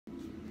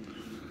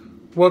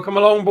Welcome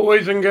along,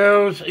 boys and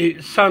girls.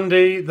 It's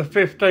Sunday the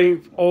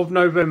 15th of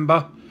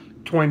November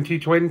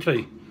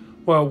 2020.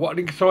 Well, what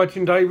an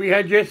exciting day we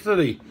had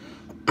yesterday.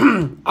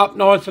 Up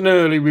nice and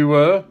early we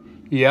were.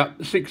 Yeah,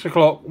 6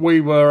 o'clock we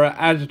were at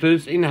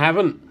Asda's in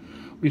Havant.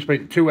 We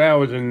spent 2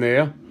 hours in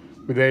there.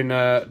 We then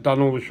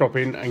done all the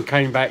shopping and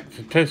came back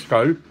to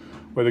Tesco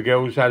where the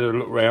girls had a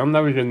look round.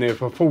 They was in there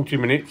for 40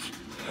 minutes.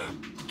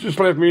 Just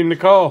left me in the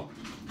car.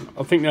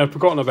 I think they'd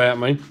forgotten about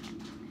me.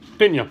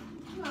 Didn't you?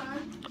 No.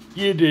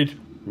 You did.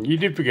 You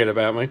did forget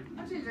about me.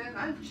 I didn't.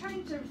 I've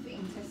changed everything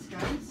in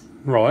Tesco's.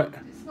 Right.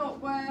 It's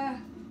not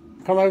where...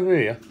 Come over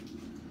here.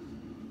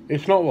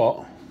 It's not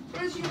what?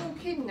 As you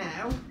walk in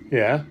now,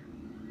 Yeah.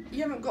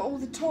 you haven't got all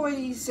the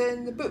toys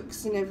and the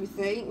books and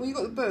everything. Well, you've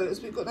got the books,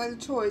 but you've got no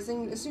toys.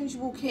 And as soon as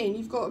you walk in,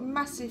 you've got a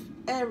massive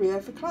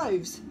area for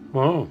clothes.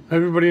 Oh,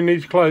 everybody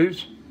needs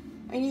clothes.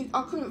 And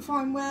I couldn't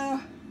find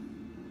where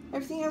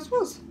everything else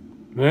was.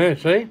 Yeah,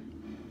 see?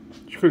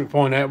 Just couldn't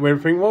find out where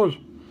everything was.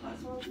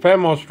 That's why.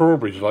 Found my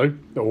strawberries though.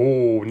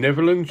 Oh,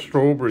 Netherlands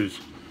strawberries.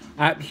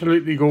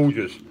 Absolutely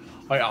gorgeous.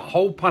 I ate a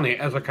whole punnet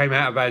as I came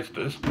out of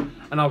Asda's,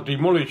 and I've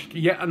demolished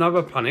yet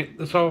another punnet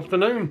this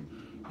afternoon.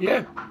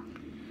 Yeah.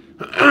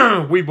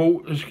 we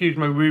bought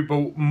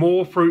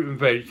more fruit and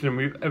veg than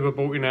we've ever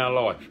bought in our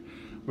life.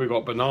 We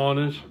got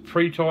bananas,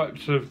 3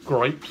 types of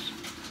grapes,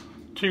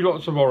 2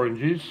 lots of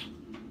oranges,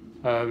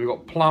 we've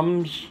got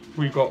plums,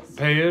 we've got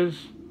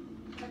pears,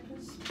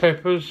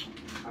 peppers,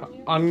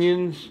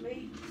 onions,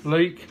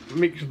 leek,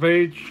 mixed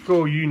veg,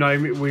 or you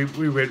name it,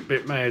 we went a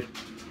bit mad.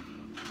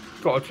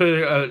 Got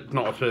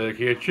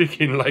a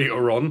chicken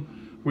later on,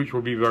 which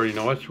will be very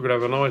nice. We're going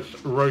to have a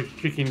nice roast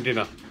chicken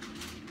dinner.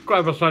 Got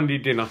to have a Sunday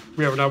dinner.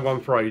 We haven't had one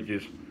for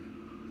ages.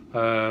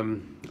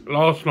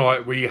 Last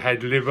night we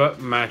had liver,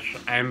 mash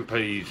and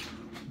peas.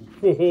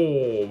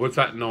 Whoa, was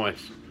that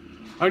nice.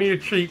 Only a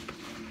cheap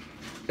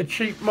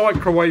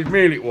microwave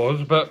meal it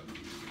was, but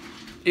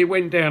it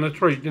went down a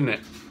treat, didn't it?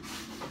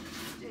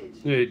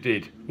 Yeah, it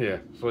did. Yeah,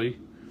 see?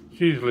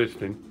 She's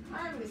listening.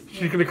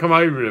 She's going to come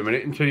over in a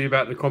minute and tell you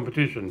about the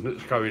competition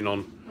that's going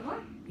on. What?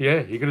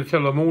 Yeah, you're going to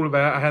tell them all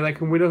about how they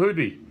can win a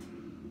hoodie.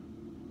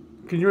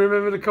 Can you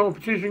remember the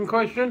competition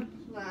question?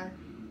 No.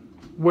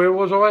 Where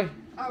was I?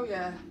 Oh,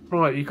 yeah.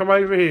 Right, you come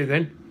over here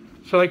then,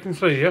 so they can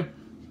see you.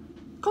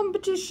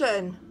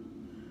 Competition.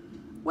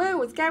 Where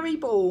was Gary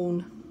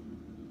born?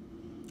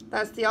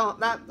 That's the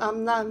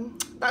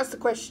that's the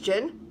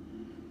question.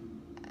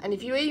 And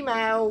if you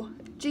email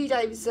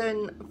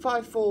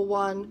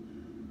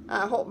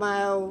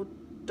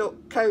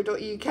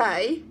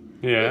gdavison541@hotmail.co.uk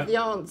with the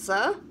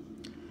answer,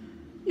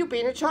 you'll be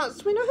in a chance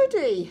to win a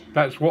hoodie.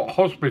 That's what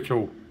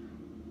hospital?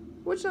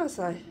 What did I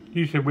say?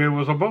 You said where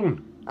was I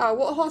born? Oh,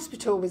 what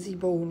hospital was he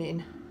born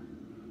in?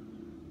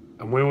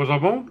 And where was I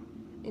born?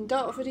 In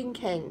Dartford in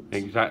Kent.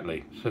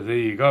 Exactly. So there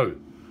you go.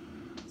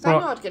 So I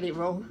know I'd get it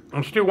wrong.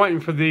 I'm still waiting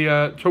for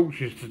the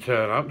torches to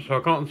turn up, so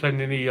I can't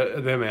send any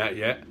of them out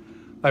yet.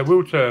 They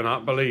will turn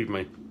up, believe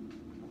me.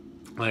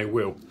 They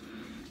will.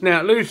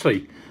 Now,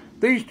 Lucy,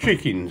 these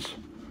chickens,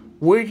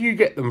 where do you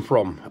get them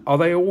from? Are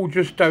they all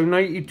just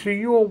donated to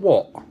you or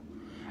what?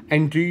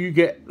 And do you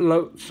get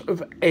lots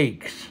of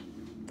eggs?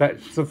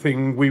 That's the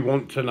thing we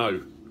want to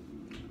know.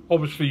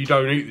 Obviously, you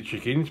don't eat the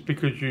chickens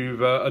because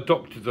you've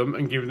adopted them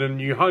and given them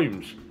new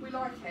homes. We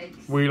like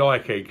eggs. We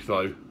like eggs,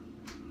 though.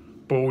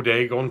 Boiled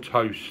egg on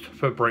toast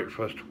for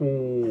breakfast.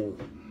 Ooh.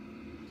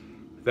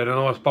 Then a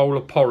nice bowl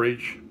of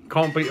porridge.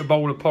 Can't beat a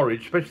bowl of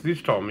porridge, especially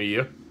this time of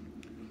year.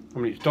 I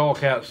mean, it's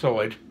dark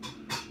outside.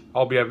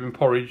 I'll be having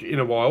porridge in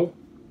a while.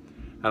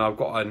 And I've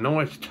got a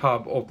nice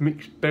tub of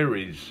mixed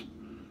berries.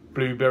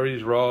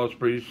 Blueberries,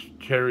 raspberries,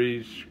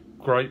 cherries,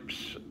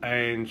 grapes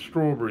and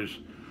strawberries.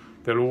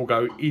 They'll all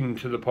go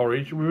into the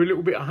porridge with a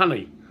little bit of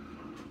honey.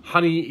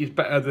 Honey is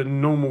better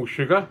than normal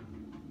sugar.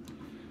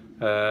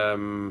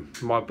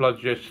 My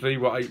bloods yesterday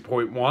were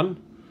 8.1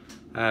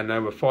 and they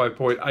were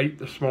 5.8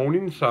 this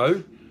morning,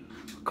 so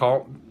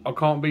I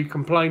can't be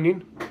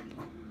complaining.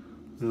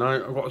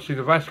 No, I've got to see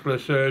the vascular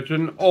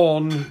surgeon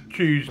on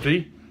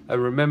Tuesday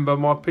and remember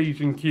my P's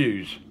and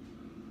Q's.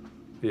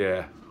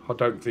 Yeah, I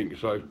don't think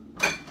so.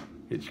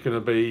 It's going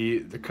to be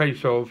the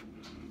case of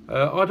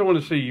I don't want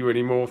to see you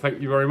anymore,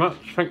 thank you very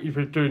much. Thank you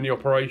for doing the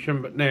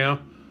operation, but now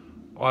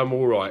I'm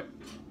alright.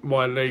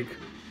 My leg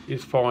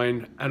is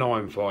fine and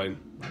I'm fine.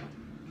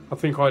 I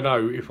think I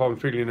know if I'm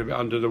feeling a bit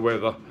under the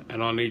weather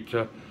and I need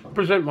to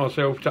present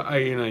myself to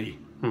A&E.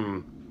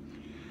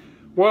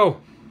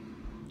 Well,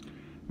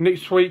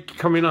 next week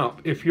coming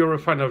up, if you're a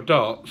fan of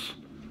darts,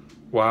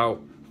 wow,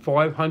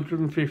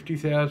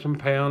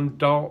 £550,000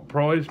 dart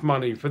prize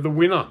money for the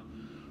winner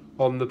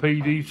on the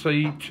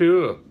PDC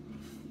tour.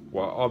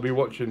 Well, I'll be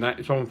watching that.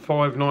 It's on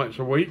 5 nights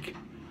a week,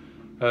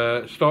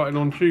 starting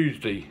on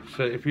Tuesday.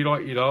 So if you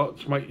like your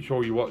darts, make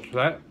sure you watch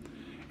that.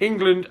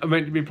 England are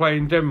meant to be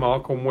playing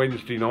Denmark on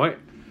Wednesday night.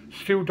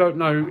 Still don't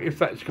know if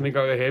that's going to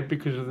go ahead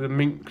because of the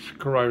minx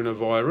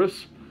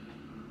coronavirus.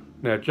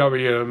 Now,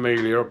 Joey and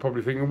Amelia are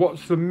probably thinking,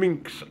 what's the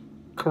minx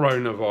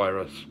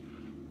coronavirus?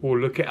 Well,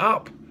 look it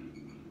up.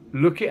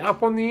 Look it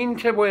up on the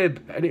interweb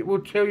and it will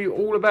tell you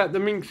all about the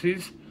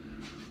minxes.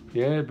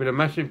 Yeah, been a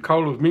massive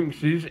cull of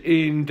minxes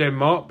in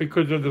Denmark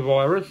because of the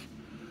virus.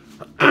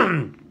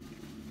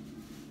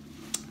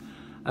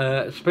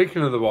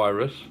 Speaking of the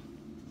virus,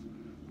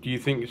 do you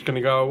think it's going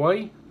to go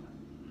away?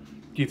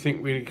 Do you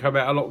think we come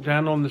out of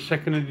lockdown on the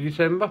 2nd of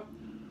December?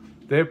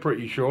 They're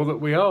pretty sure that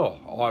we are.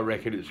 I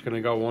reckon it's going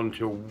to go on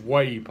till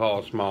way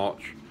past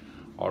March.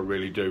 I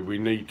really do. We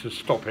need to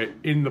stop it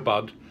in the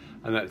bud,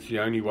 and that's the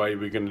only way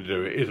we're going to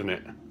do it, isn't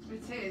it?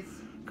 It is.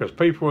 Because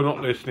people are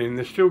not listening.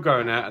 They're still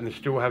going out and they're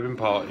still having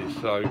parties.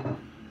 So,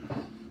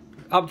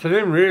 up to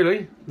them,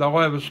 really. They'll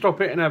either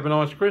stop it and have a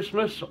nice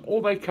Christmas,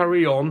 or they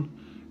carry on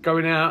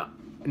going out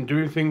and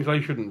doing things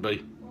they shouldn't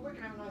be. Well, we're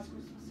going to have a nice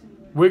Christmas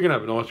anyway. We're going to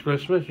have a nice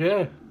Christmas,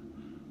 yeah.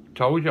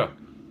 Told you.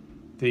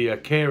 The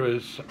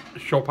carers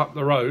shop up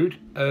the road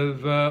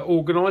have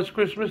organised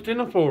Christmas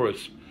dinner for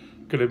us.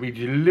 Going to be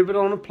delivered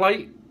on a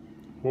plate.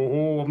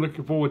 Oh, I'm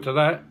looking forward to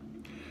that.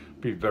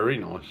 Be very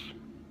nice.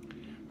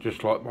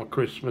 Just like my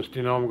Christmas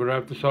dinner I'm going to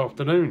have this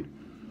afternoon.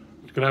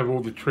 It's going to have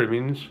all the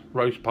trimmings,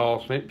 roast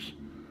parsnips.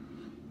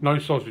 No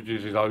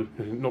sausages though,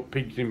 not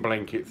pigs in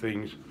blanket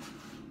things.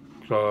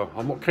 So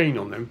I'm not keen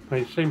on them.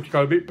 They seem to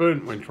go a bit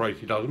burnt when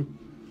Tracy does them.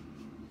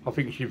 I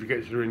think she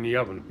forgets they're in the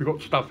oven. We've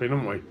got stuff in,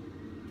 haven't we?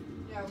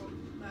 Yeah, well,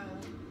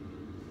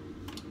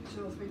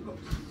 2 or 3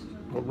 boxes.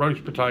 Got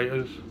roast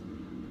potatoes,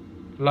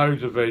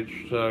 loads of veg,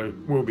 so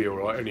we'll be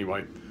alright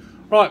anyway.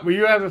 Right, well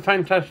you have a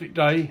fantastic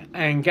day,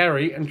 and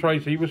Gary and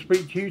Tracy will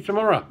speak to you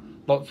tomorrow.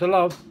 Lots of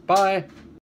love. Bye.